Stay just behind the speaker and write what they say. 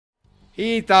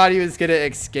He thought he was gonna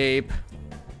escape.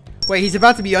 Wait, he's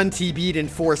about to be un-TB'd in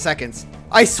 4 seconds.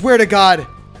 I swear to God.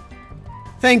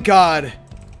 Thank God.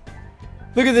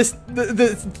 Look at this.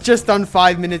 Just on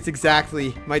 5 minutes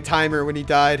exactly. My timer when he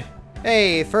died.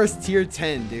 Hey, first tier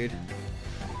 10, dude.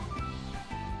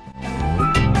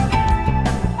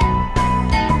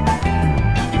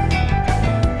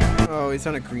 Oh, he's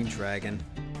on a green dragon.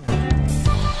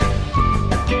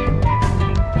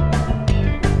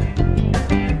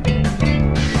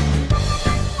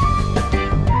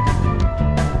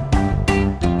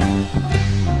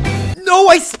 No,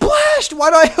 I splashed! Why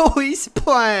do I always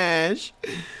splash?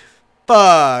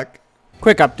 Fuck.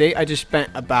 Quick update, I just spent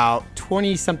about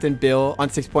 20-something bill on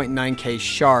 6.9k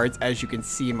shards, as you can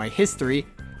see in my history.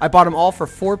 I bought them all for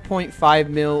 4.5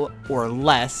 mil or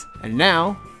less, and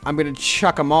now I'm gonna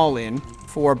chuck them all in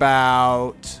for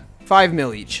about 5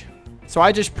 mil each. So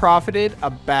I just profited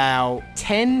about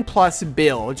 10 plus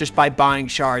bill just by buying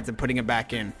shards and putting them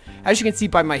back in. As you can see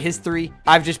by my history,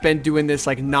 I've just been doing this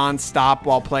like non-stop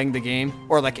while playing the game,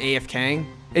 or like AFKing.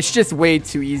 It's just way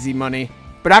too easy money.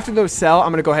 But after those sell, I'm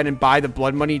going to go ahead and buy the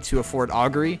blood money to afford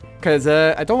augury, because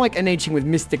I don't like NHing with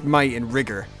Mystic Might and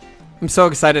Rigor. I'm so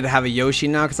excited to have a Yoshi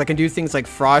now, because I can do things like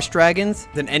Frost Dragons,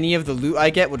 then any of the loot I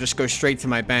get will just go straight to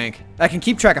my bank. I can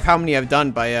keep track of how many I've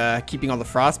done by keeping all the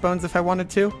Frost Bones if I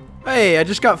wanted to. Hey, I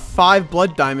just got 5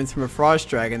 blood diamonds from a Frost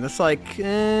Dragon. That's like,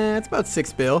 it's about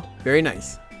 6 bill. Very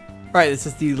nice. Alright, this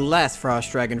is the last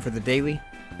Frost Dragon for the daily.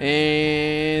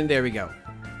 And there we go.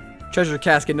 Treasure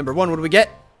casket number 1. What do we get?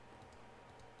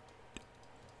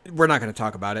 We're not going to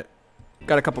talk about it.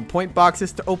 Got a couple point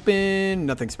boxes to open.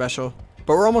 Nothing special.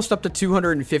 But we're almost up to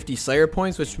 250 Slayer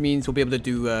points, which means we'll be able to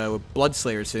do Blood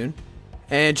Slayer soon.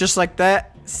 And just like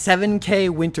that, 7k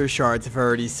Winter Shards have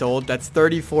already sold. That's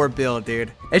 34 bill,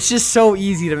 dude. It's just so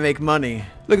easy to make money.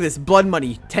 Look at this. Blood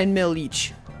money. 10 mil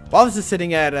each. While this is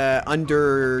sitting at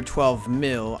under 12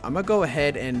 mil, I'm gonna go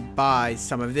ahead and buy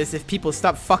some of this if people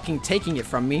stop fucking taking it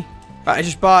from me. I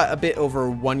just bought a bit over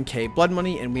 1k blood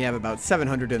money, and we have about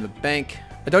 700 in the bank.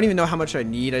 I don't even know how much I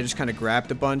need. I just kind of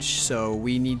grabbed a bunch. So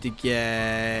we need to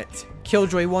get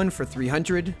Killjoy 1 for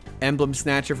 300, Emblem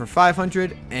Snatcher for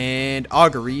 500, and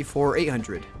Augury for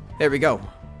 800. There we go.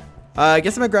 I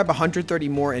guess I'm gonna grab 130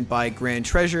 more and buy Grand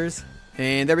Treasures.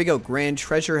 And there we go. Grand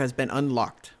Treasure has been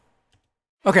unlocked.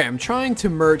 Okay, I'm trying to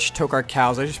merge Tokar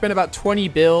cows. I just spent about 20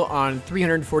 bill on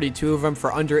 342 of them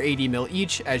for under 80 mil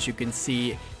each, as you can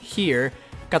see here.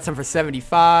 Got some for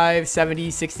 75,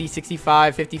 70, 60,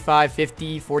 65, 55,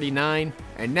 50, 49.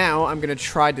 And now I'm going to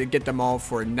try to get them all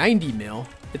for 90 mil.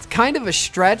 It's kind of a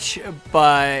stretch,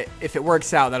 but if it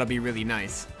works out, that'll be really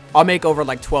nice. I'll make over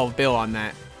like 12 bill on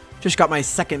that. Just got my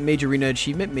second Major Arena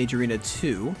achievement, Major Arena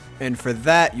 2. And for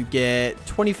that, you get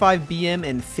 25 BM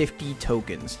and 50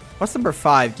 tokens. What's number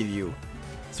 5 give you?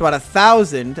 So at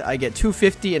 1,000, I get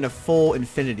 250 and a full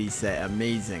Infinity set.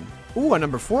 Amazing. Ooh, on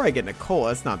number 4, I get Nicole.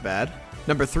 That's not bad.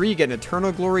 Number 3, you get an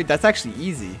Eternal Glory. That's actually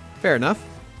easy. Fair enough.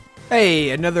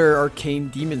 Hey, another Arcane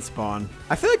Demon spawn.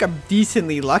 I feel like I'm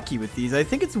decently lucky with these. I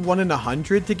think it's 1 in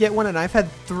 100 to get one, and I've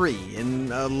had 3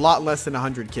 in a lot less than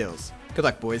 100 kills. Good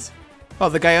luck, boys. Oh,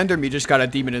 the guy under me just got a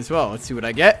demon as well. Let's see what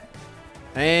I get.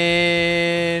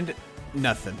 And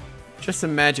nothing. Just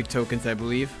some magic tokens, I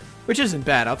believe. Which isn't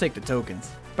bad. I'll take the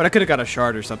tokens. But I could have got a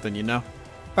shard or something, you know.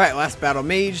 Alright, last battle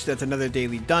mage. That's another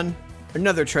daily done.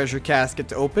 Another treasure casket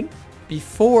to open.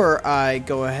 Before I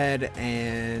go ahead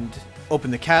and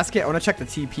open the casket, I want to check the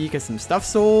TP because some stuff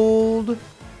sold.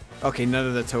 Okay, none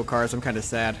of the Tokars. I'm kind of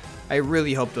sad. I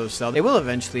really hope those sell. They will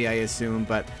eventually, I assume.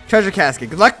 But treasure casket.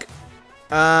 Good luck.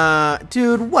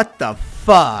 Dude, what the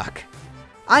fuck?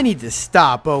 I need to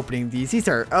stop opening these. These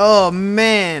are, oh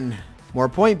man. More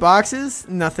point boxes?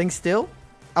 Nothing still.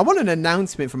 I want an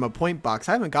announcement from a point box.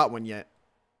 I haven't got one yet.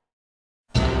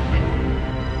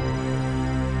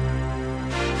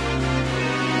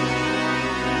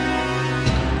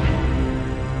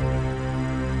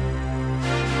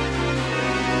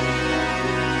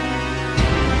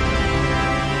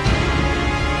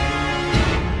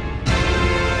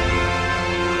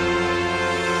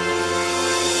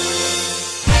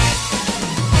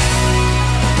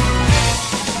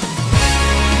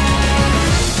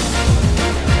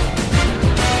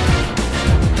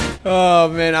 Oh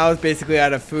man, I was basically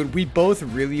out of food. We both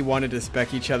really wanted to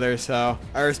spec each other, so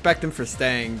I respect him for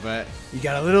staying, but you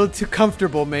got a little too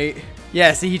comfortable, mate.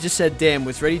 Yeah, see, he just said, damn,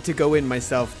 was ready to go in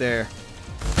myself there.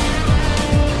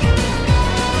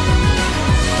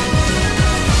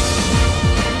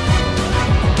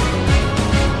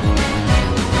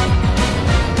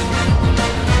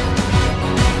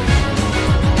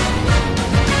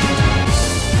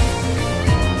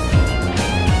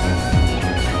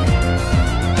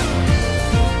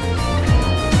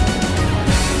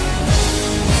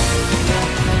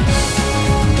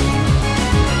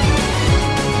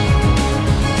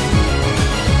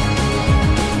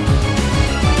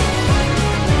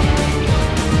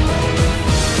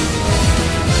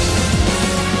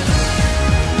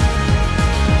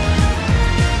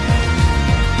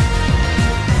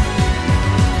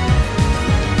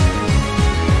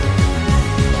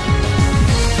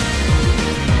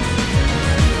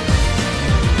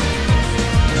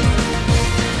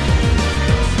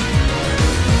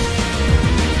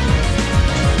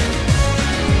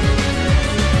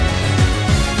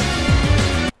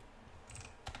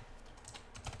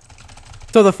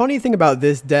 So the funny thing about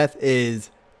this death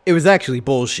is it was actually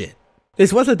bullshit.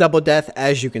 This was a double death,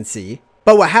 as you can see.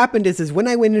 But what happened is when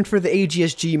I went in for the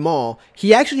AGSG Maul,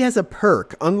 he actually has a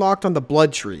perk unlocked on the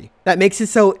blood tree that makes it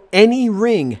so any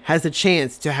ring has a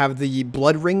chance to have the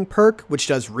blood ring perk, which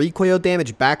does recoil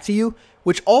damage back to you,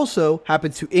 which also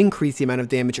happens to increase the amount of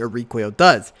damage a recoil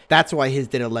does. That's why his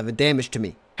did 11 damage to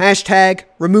me. Hashtag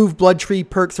remove blood tree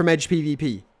perks from Edge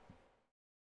PvP.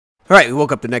 Alright, we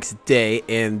woke up the next day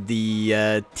and the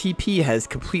TP has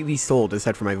completely sold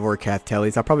aside from my Vorkath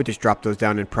tellies. I'll probably just drop those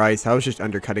down in price. I was just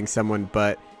undercutting someone,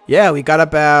 but yeah, we got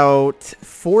about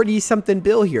 40 something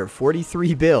bill here,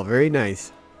 43 bill, very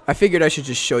nice. I figured I should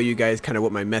just show you guys kind of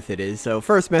what my method is. So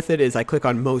first method is I click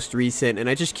on most recent and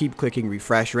I just keep clicking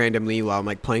refresh randomly while I'm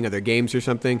like playing other games or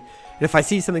something. And if I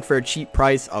see something for a cheap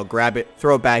price, I'll grab it,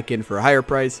 throw it back in for a higher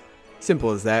price.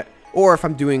 Simple as that. Or if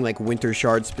I'm doing like winter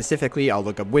shards specifically, I'll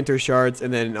look up winter shards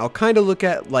and then I'll kind of look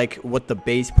at like what the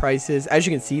base price is. As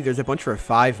you can see, there's a bunch for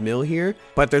 5 mil here,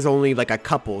 but there's only like a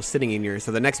couple sitting in here.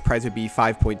 So the next price would be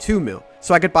 5.2 mil.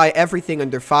 So I could buy everything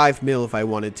under 5 mil if I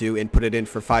wanted to and put it in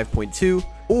for 5.2.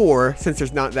 Or since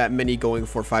there's not that many going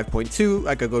for 5.2,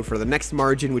 I could go for the next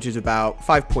margin, which is about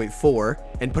 5.4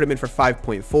 and put them in for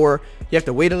 5.4. You have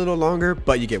to wait a little longer,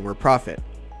 but you get more profit.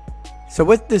 So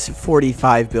with this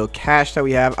 45 bill cash that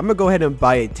we have, I'm going to go ahead and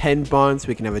buy a 10 bond so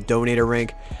we can have a donator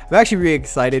rank. I'm actually really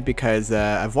excited because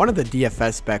I've wanted the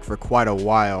DFS spec for quite a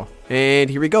while. And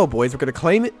here we go, boys. We're going to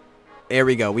claim it. There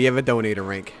we go. We have a donator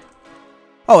rank.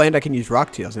 Oh, and I can use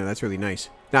rock tails now. That's really nice.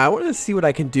 Now, I want to see what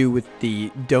I can do with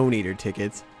the donator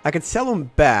tickets. I could sell them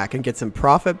back and get some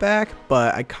profit back,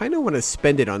 but I kind of want to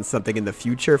spend it on something in the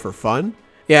future for fun.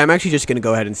 Yeah, I'm actually just going to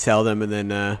go ahead and sell them and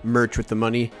then merch with the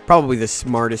money. Probably the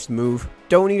smartest move.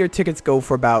 Donator tickets go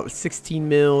for about 16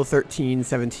 mil, 13,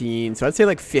 17. So I'd say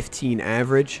like 15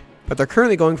 average. But they're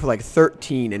currently going for like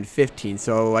 13 and 15.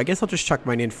 So I guess I'll just chuck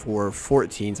mine in for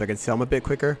 14 so I can sell them a bit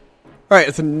quicker. Alright,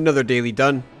 that's another daily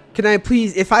done. Can I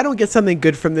please, if I don't get something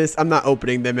good from this, I'm not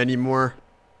opening them anymore.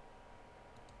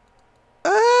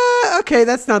 Okay,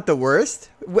 that's not the worst.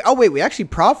 Oh wait, we actually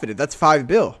profited. That's 5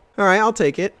 bill. Alright, I'll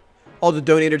take it. All the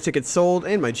donator tickets sold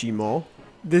and my Gmall.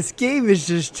 This game is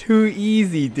just too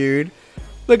easy, dude.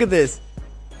 Look at this.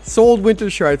 Sold winter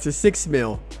shards for 6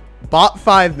 mil. Bought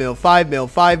 5 mil, 5 mil,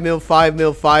 5 mil, 5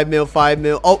 mil, 5 mil, 5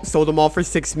 mil. Oh, sold them all for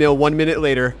 6 mil 1 minute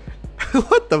later.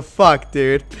 What the fuck,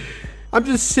 dude? I'm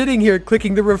just sitting here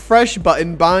clicking the refresh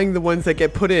button, buying the ones that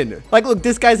get put in. Like, look,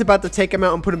 this guy's about to take them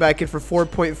out and put them back in for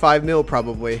 4.5 mil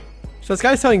probably. So this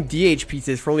guy's selling DH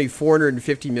pieces for only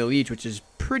 450 mil each, which is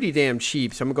pretty damn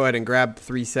cheap. So I'm gonna go ahead and grab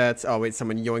 3 sets. Oh wait,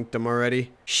 someone yoinked them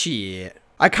already. Shit.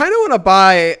 I kind of want to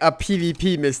buy a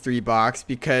PvP mystery box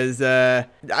because I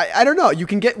don't know. You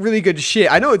can get really good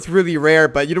shit. I know it's really rare,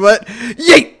 but you know what?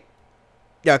 Yeet!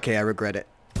 Okay, I regret it.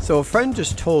 So a friend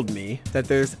just told me that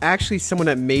there's actually someone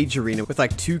at Mage Arena with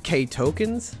like 2k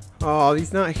tokens. Oh,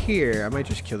 he's not here. I might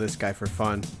just kill this guy for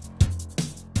fun.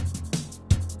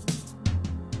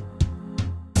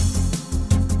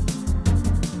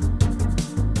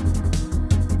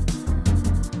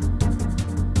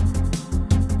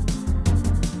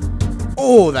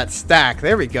 Oh, that stack.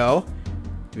 There we go.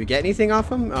 Did we get anything off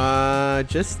him?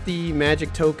 Just the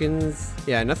magic tokens.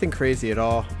 Yeah, nothing crazy at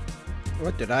all.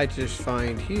 What did I just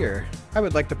find here? I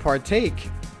would like to partake.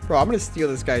 Bro, I'm gonna steal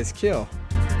this guy's kill.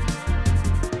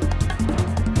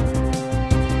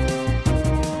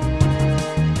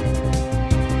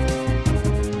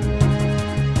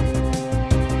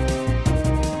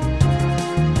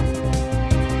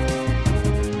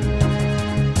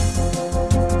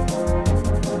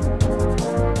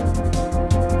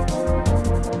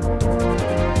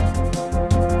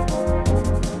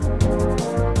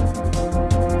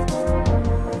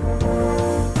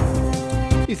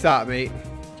 Thought, mate.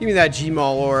 Give me that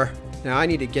Gmall ore. Now I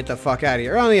need to get the fuck out of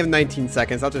here. I only have 19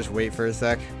 seconds. I'll just wait for a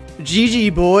sec.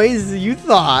 GG, boys. You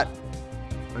thought.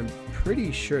 I'm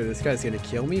pretty sure this guy's gonna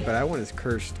kill me, but I want his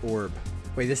cursed orb.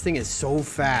 Wait, this thing is so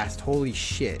fast. Holy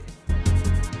shit.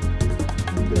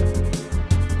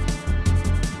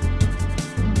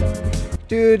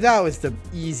 Dude, that was the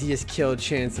easiest kill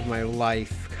chance of my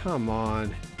life. Come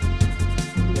on.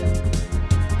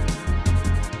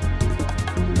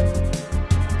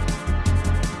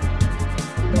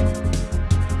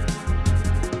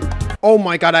 Oh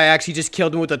my god, I actually just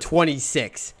killed him with a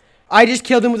 26. I just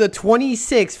killed him with a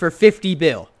 26 for 50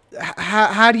 bill.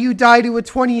 How do you die to a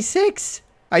 26?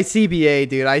 I CBA,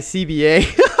 dude. I CBA.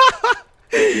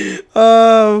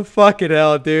 Oh, fucking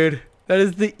hell, dude. That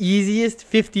is the easiest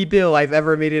 50 bill I've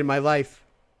ever made in my life.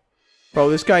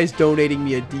 Bro, this guy's donating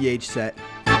me a DH set.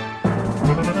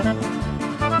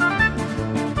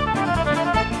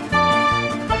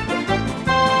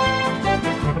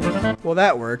 Well,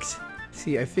 that works.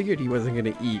 See, I figured he wasn't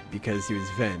gonna eat because he was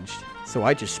venged. So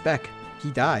I just spec.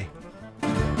 He die.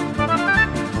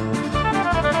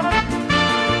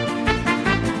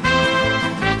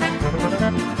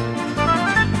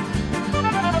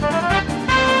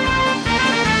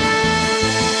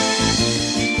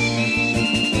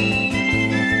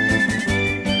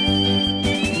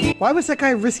 Why was that guy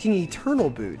risking eternal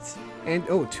boots? And,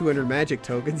 oh, 200 magic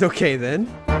tokens. Okay, then.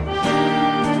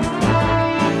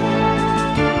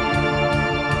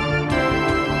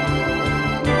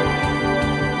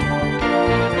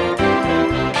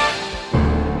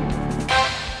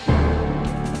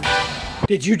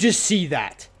 Did you just see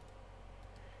that?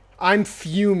 I'm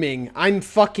fuming. I'm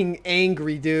fucking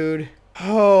angry, dude.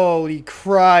 Holy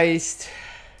Christ.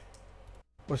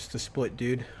 What's the split,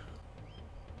 dude?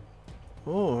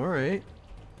 Oh, alright.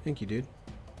 Thank you, dude.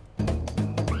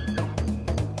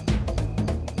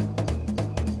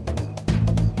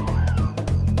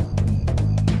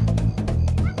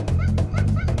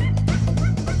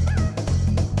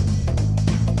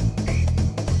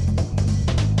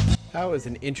 That was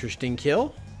an interesting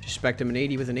kill. Suspect him an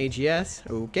 80 with an AGS.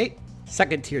 Okay.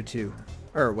 Second tier 2.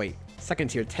 Or wait, second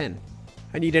tier 10.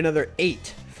 I need another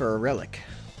 8 for a relic.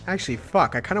 Actually,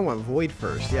 fuck, I kind of want Void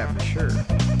first. Yeah, for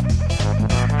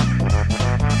sure.